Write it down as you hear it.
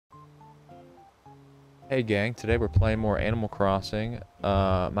Hey gang, today we're playing more Animal Crossing.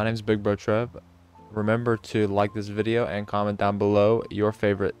 My name's bigbrotrev. Remember to like this video and comment down below your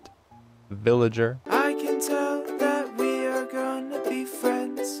favorite villager. I can tell that we are gonna be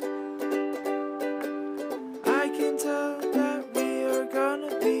friends. I can tell that we are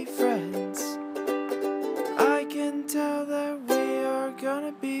gonna be friends. I can tell that we are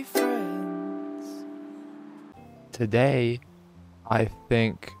gonna be friends. Today, I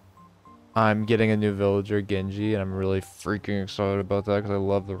think I'm getting a new villager, Genji, and I'm really freaking excited about that because I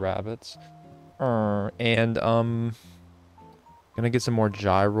love the rabbits. Gonna get some more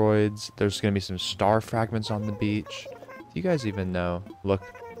gyroids. There's gonna be some star fragments on the beach. Do you guys even know? Look.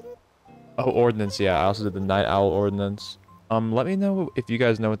 Oh, ordnance, yeah. I also did the night owl ordnance. Let me know if you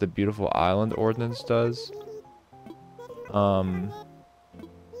guys know what the beautiful island ordnance does. Oh,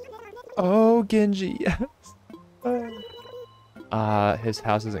 Genji, yes. His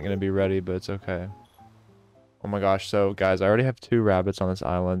house isn't gonna be ready, but it's okay. Oh my gosh, so guys, I already have 2 rabbits on this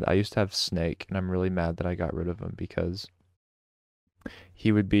island. I used to have Snake, and I'm really mad that I got rid of him because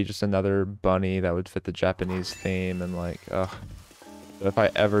he would be just another bunny that would fit the Japanese theme and like, ugh. But if I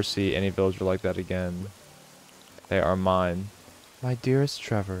ever see any villager like that again, they are mine. My dearest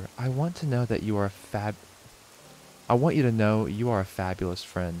Trevor, I want to know that you are I want you to know you are a fabulous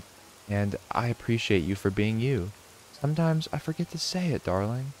friend, and I appreciate you for being you. Sometimes I forget to say it,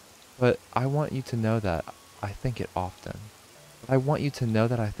 darling, but I want you to know that I think it often. I'm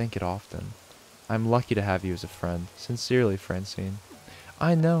lucky to have you as a friend. Sincerely, Francine.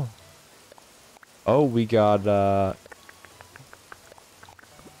 I know. Oh, we got,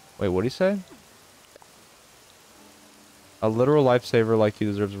 wait, what'd he say? A literal lifesaver like you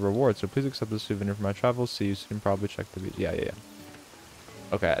deserves a reward, so please accept this souvenir from my travels. See you soon. Probably check the beach. Yeah.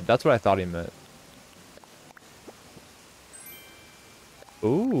 Okay, that's what I thought he meant.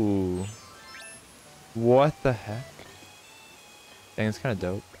 Ooh. What the heck? Dang, it's kind of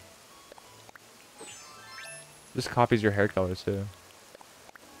dope. This copies your hair color, too.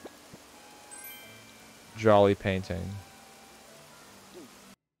 Jolly painting.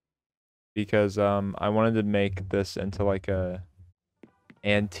 Because, I wanted to make this into, like, a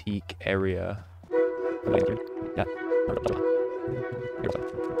antique area. Yeah.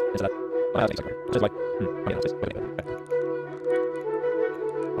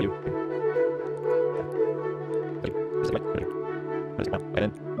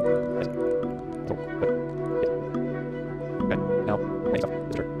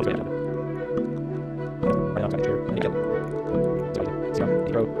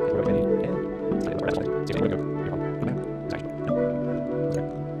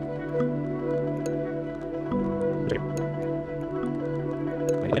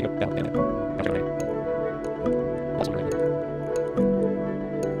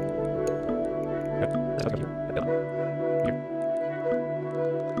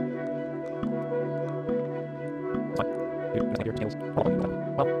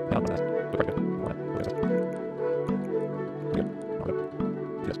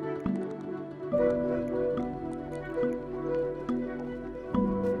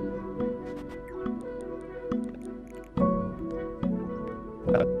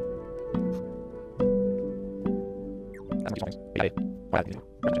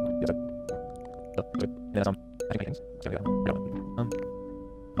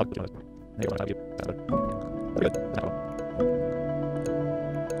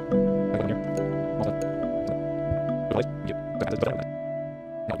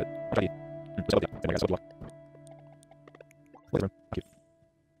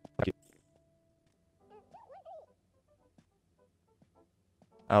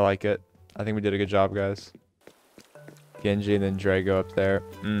 I like it. I think we did a good job, guys. Genji and then Drago up there.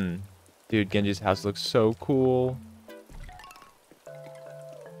 Dude, Genji's house looks so cool.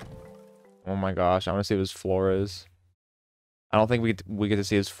 Oh my gosh, I want to see what his floor is. I don't think we get to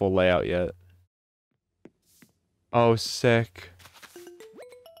see his full layout yet. Oh, sick.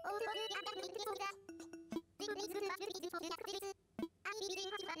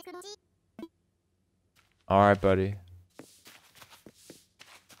 Alright, buddy.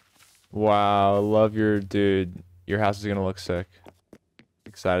 Wow, love your dude. Your house is gonna look sick.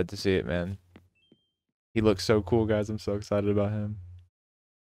 Excited to see it, man. He looks so cool, guys. I'm so excited about him.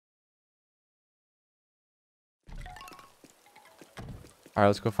 Alright,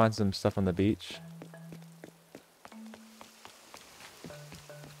 let's go find some stuff on the beach.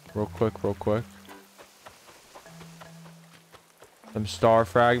 Real quick. Some star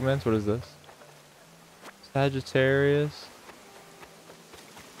fragments. What is this? Sagittarius.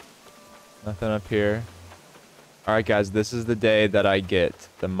 Nothing up here. Alright guys, this is the day that I get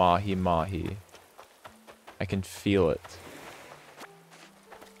the mahi mahi. I can feel it.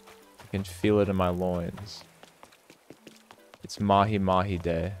 I can feel it in my loins. It's Mahi Mahi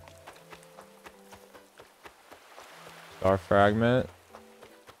Day. Star fragment.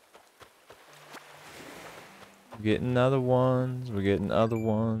 We're getting other ones. We're getting other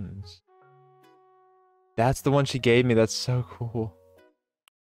ones. That's the one she gave me. That's so cool.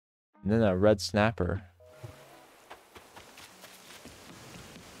 And then a red snapper.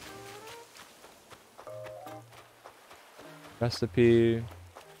 Recipe.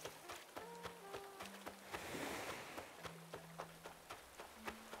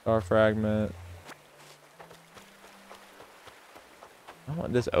 Star fragment. I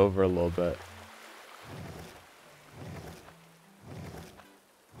want this over a little bit.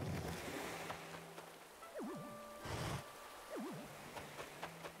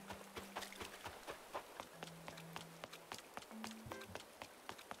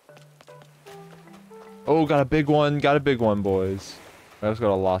 Oh, got a big one. Got a big one, boys. I just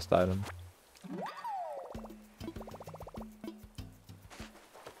got a lost item.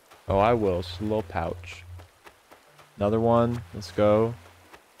 Oh, I will. It's a little pouch. Another one. Let's go.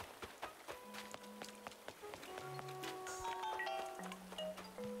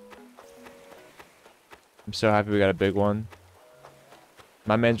 I'm so happy we got a big one.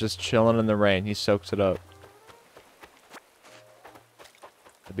 My man's just chilling in the rain. He soaks it up.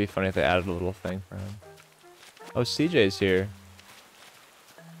 It'd be funny if they added a little thing for him. Oh, CJ's here.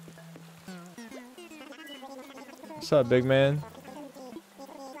 What's up, big man?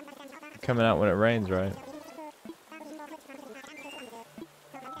 Coming out when it rains, right?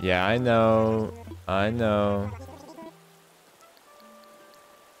 Yeah, I know. I know.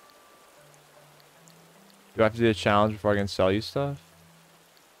 Do I have to do a challenge before I can sell you stuff?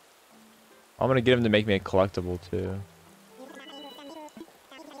 I'm gonna get him to make me a collectible too.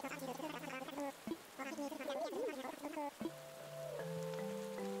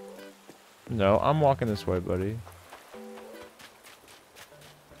 No, I'm walking this way, buddy.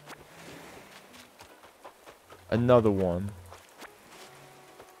 Another one.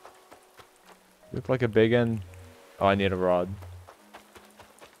 Look like a big end. Oh, I need a rod.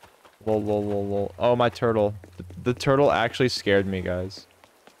 Lol, lol, lol, lol. Oh, my turtle. The turtle actually scared me, guys.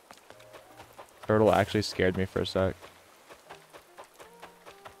 Turtle actually scared me for a sec.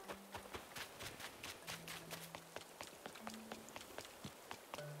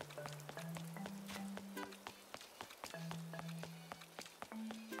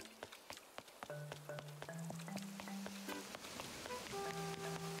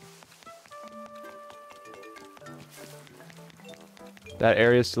 That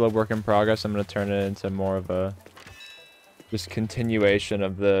area is still a work in progress. I'm going to turn it into more of a just continuation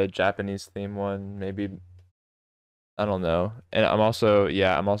of the Japanese theme one. Maybe, I don't know. And I'm also,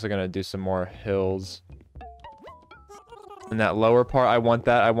 yeah, I'm also going to do some more hills. In that lower part, I want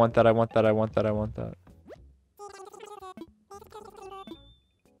that, I want that, I want that, I want that, I want that.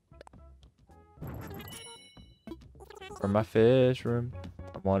 For my fish room.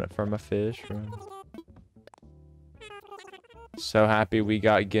 I want it for my fish room. So happy we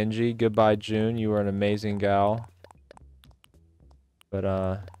got Genji. Goodbye, June. You were an amazing gal. But,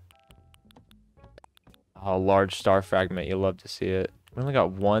 oh, large star fragment. You love to see it. We only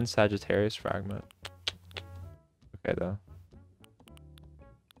got one Sagittarius fragment. Okay, though.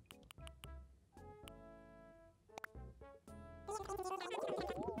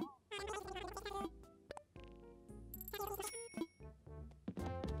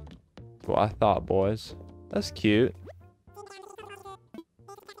 That's what I thought, boys. That's cute.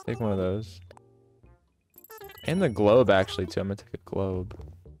 Take one of those. And the globe, actually, too. I'm gonna take a globe.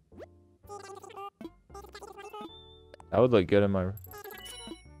 That would look good in my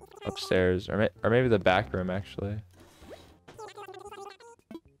upstairs. Or maybe the back room, actually.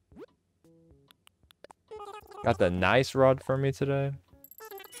 Got the nice rod for me today.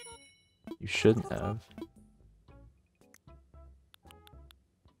 You shouldn't have.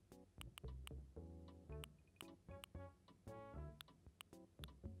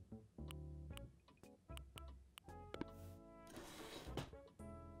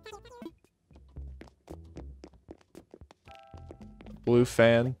 Blue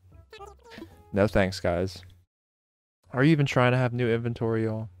fan. No thanks, guys. Are you even trying to have new inventory,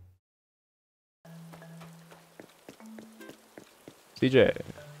 y'all? CJ,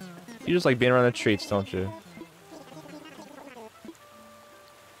 you just like being around the treats, don't you?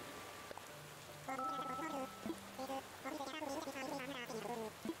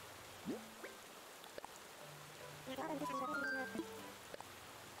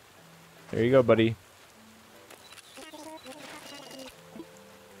 There you go, buddy.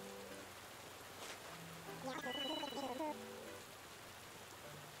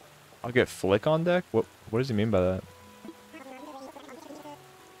 I'll get flick on deck? What does he mean by that?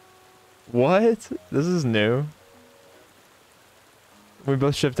 What? This is new. We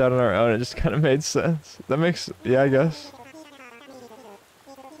both shipped out on our own. It just kind of made sense. That makes... Yeah, I guess.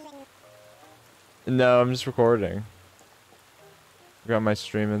 No, I'm just recording. Got my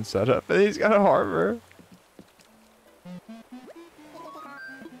streaming set up. And he's got a harbor.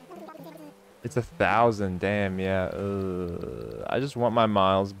 It's 1,000. Damn, yeah. I just want my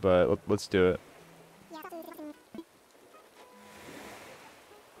miles, but let's do it.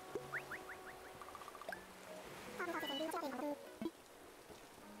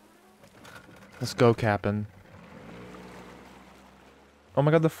 Let's go, Captain. Oh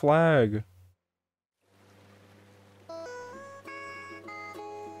my god, the flag.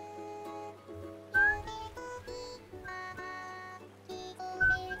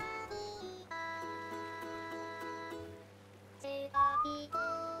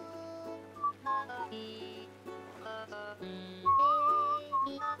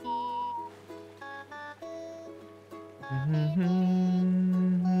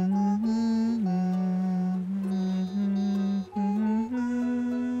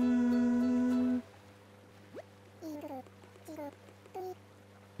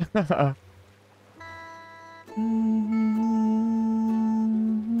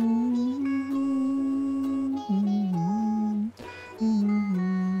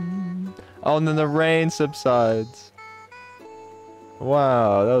 Oh, and then the rain subsides.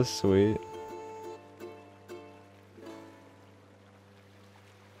 Wow, that was sweet.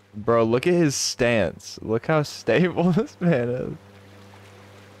 Bro, look at his stance. Look how stable this man is.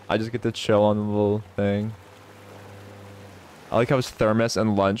 I just get to chill on the little thing. I like how his thermos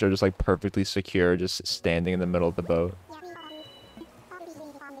and lunch are just like perfectly secure, just standing in the middle of the boat.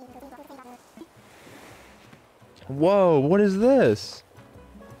 Whoa, what is this?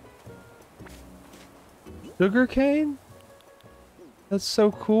 Sugar cane? That's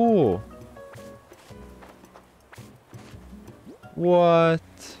so cool. What?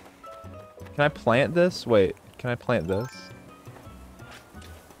 Can I plant this? Wait, can I plant this?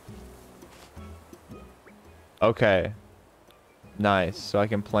 Okay. Nice, so I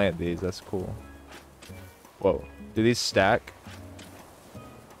can plant these, that's cool. Whoa, do these stack?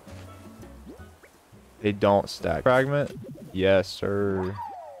 They don't stack. Fragment? Yes, sir.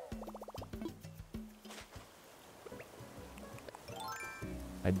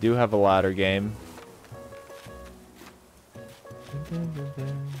 I do have a ladder game.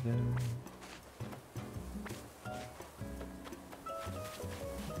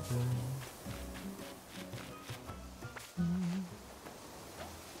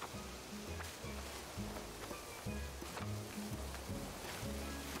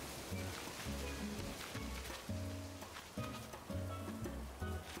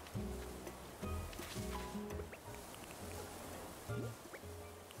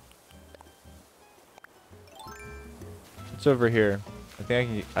 It's over here. I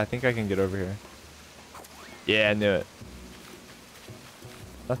think I can get over here. Yeah, I knew it.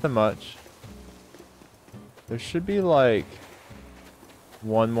 Nothing much. There should be like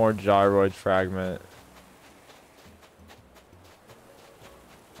one more gyroid fragment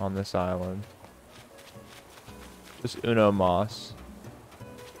on this island. Just Uno Moss.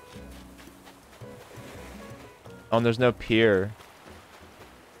 Oh, and there's no pier.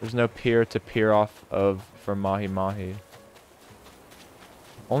 There's no pier to pier off of for Mahi Mahi.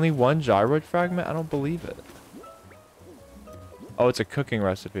 Only one gyroid fragment? I don't believe it. Oh, it's a cooking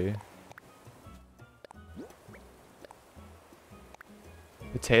recipe.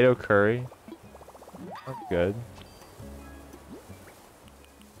 Potato curry. Oh, good.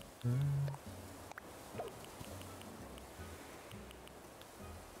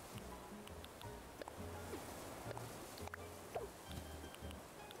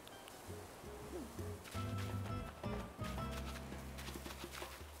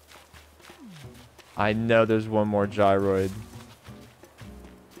 I know there's one more gyroid.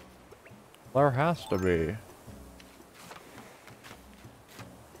 There has to be.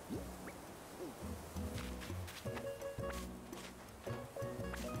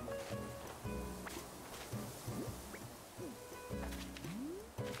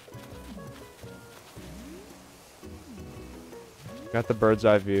 Got the bird's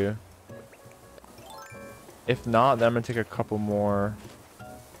eye view. If not, then I'm gonna take a couple more.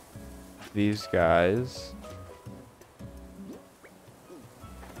 These guys.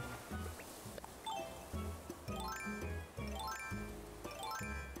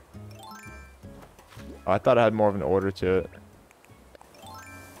 Oh, I thought I had more of an order to it.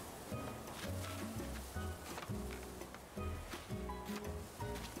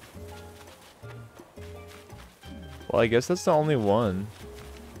 Well, I guess that's the only one.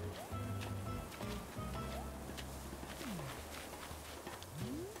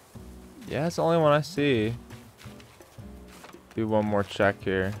 Yeah, it's the only one I see. Do one more check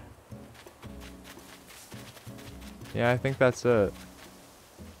here. Yeah, I think that's it.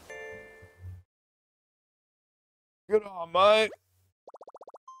 Good on, mate.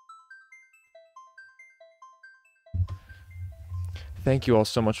 Thank you all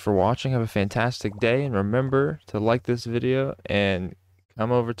so much for watching. Have a fantastic day, and remember to like this video and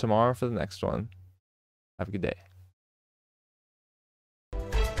come over tomorrow for the next one. Have a good day.